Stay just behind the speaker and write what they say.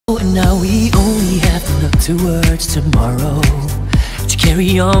And now we only have to look towards tomorrow to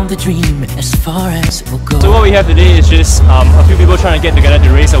carry on the dream as far as it will go. So what we have today is just a few people trying to get together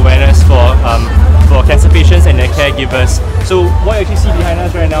to raise awareness for cancer patients and their caregivers. So what you actually see behind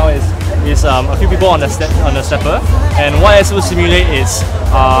us right now is a few people on the stepper, and what I will simulate is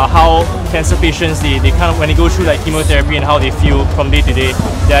how cancer patients they kind of, when they go through like chemotherapy and how they feel from day to day,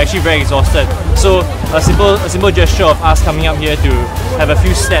 they're actually very exhausted. So a simple gesture of us coming up here to have a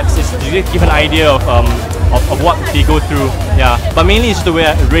few steps is to give an idea of what they go through. Yeah, but mainly it's to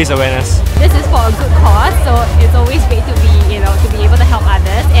raise awareness. This is for a good cause, so it's always great to be able to help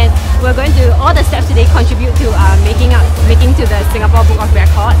others, and we're going to all the steps today contribute to making to the Singapore Book of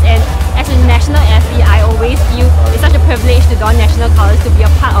Records. And as a national athlete, I always feel it's such a privilege to don national colours, to be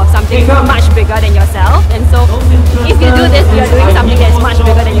a part of something much bigger than yourself. And so if you do this, you're doing something that's much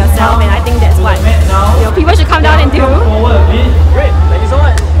bigger than yourself, and I think that's what people should come down and do. Great, thank you so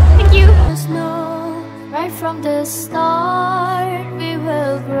much. Thank you. Right from the start,